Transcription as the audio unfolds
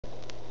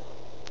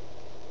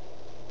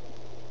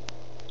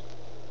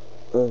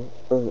One,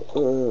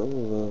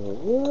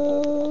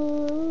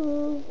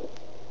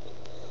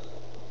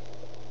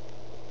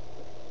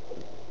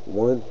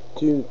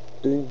 two,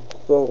 three,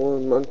 four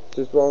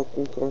monsters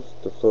walking across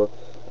the floor.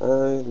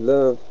 I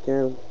love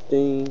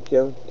counting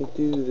to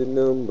the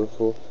number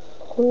 4.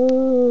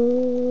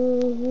 Oh,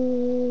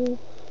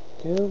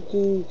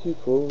 counting to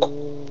 4.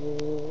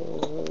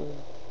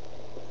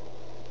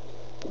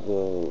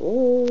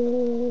 Oh,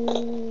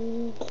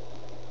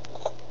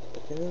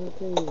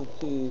 counting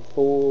to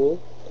 4.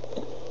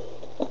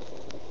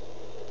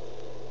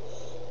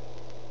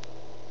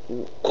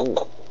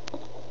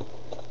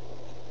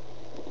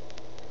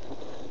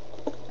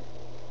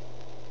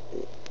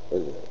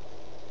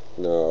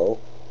 No.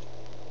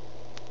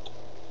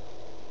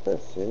 I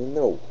said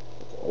no.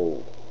 It's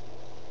old.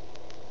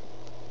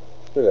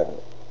 Spit it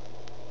out.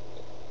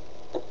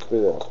 Spit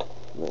it out.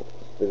 No.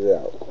 Spit it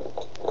out.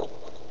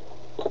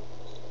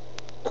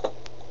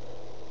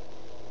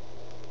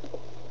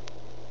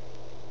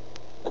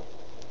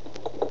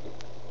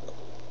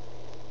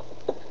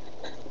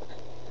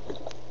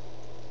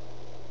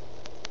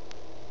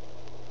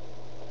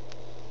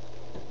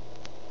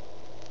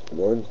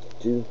 One,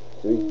 two,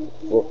 three,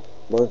 4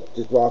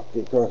 monsters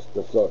walking across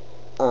the floor.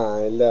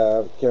 I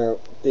love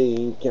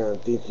counting to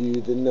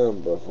the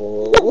number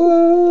 4.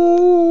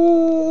 Whoa,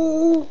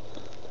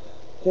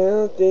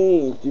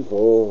 counting to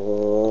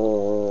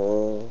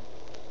 4.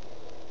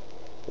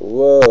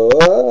 Whoa,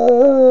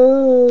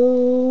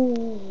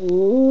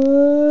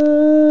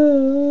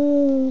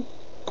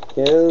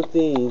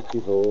 counting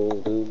to 4.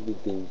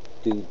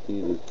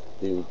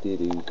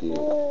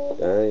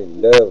 I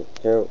love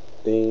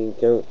counting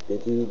to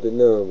the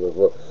number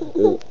 4.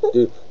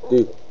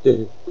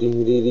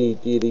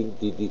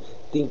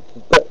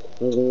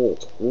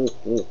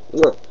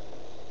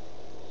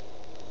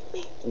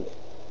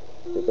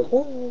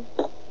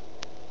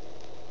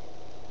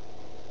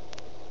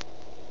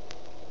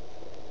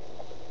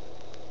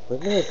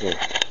 Madison.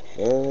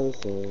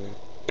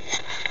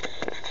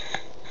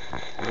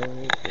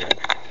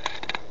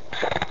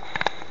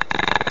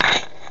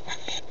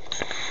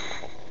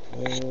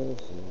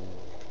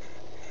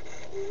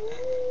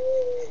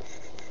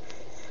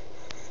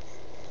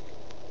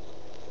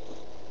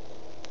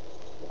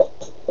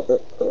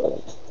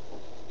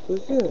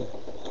 Who's that?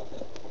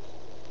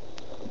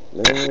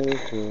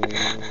 Madison.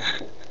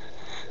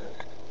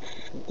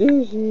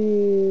 There she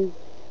is.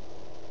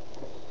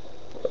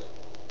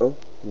 Oh,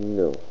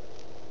 no.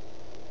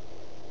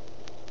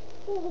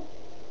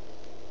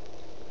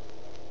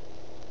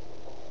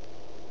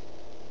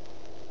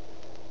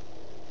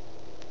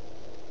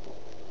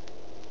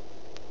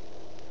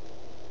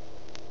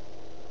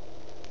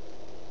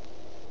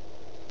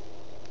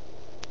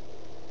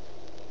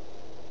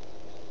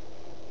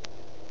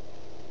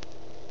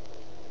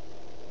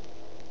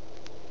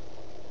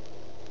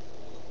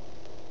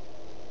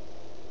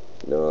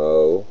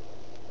 No.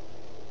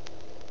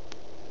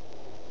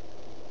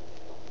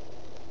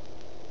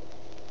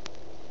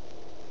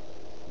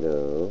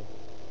 No.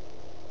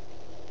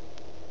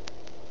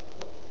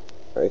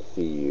 I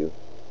see you.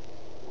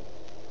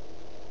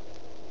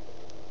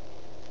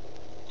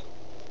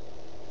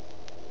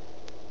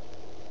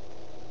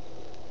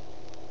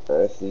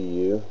 I see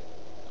you.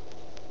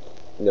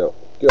 No.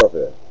 Get off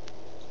there.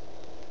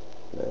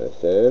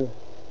 Madison.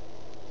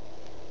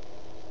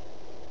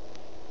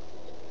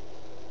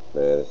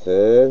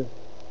 Madison.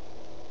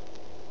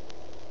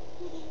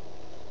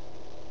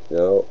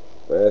 No.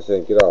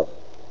 Madison, get off.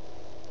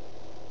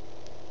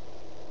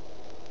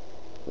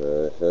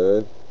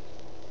 Madison.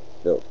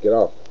 No, get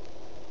off.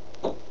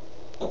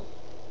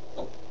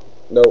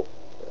 No.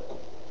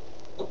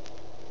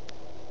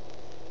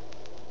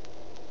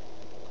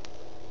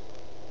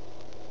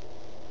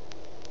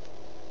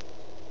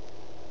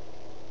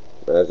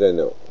 Madison,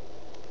 no.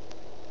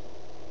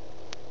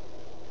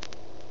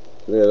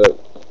 Come here, look.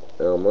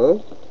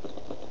 Elmo.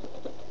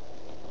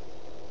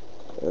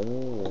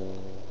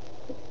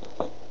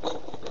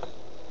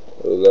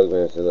 Oh, look,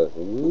 Madison, look.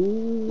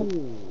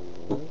 Ooh.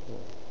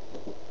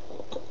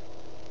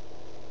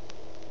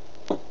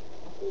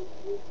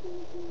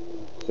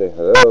 Say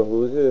hello,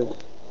 who's this?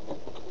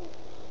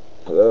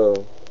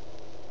 Hello?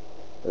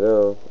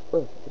 Hello?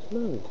 Oh, it's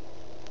Mommy.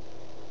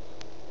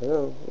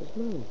 Hello, it's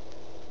Mommy.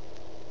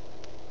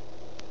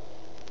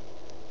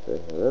 Say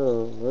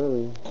hello,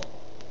 Mommy.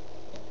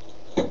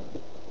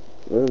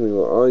 Mommy,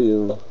 where are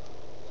you?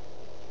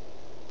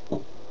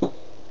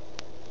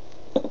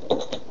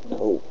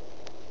 Oh.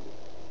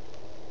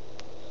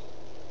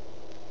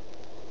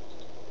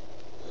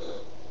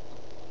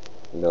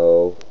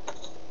 No.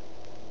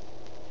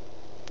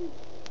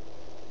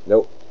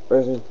 Nope.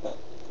 I said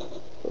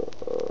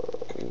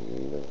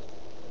no.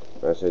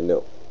 I said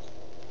no.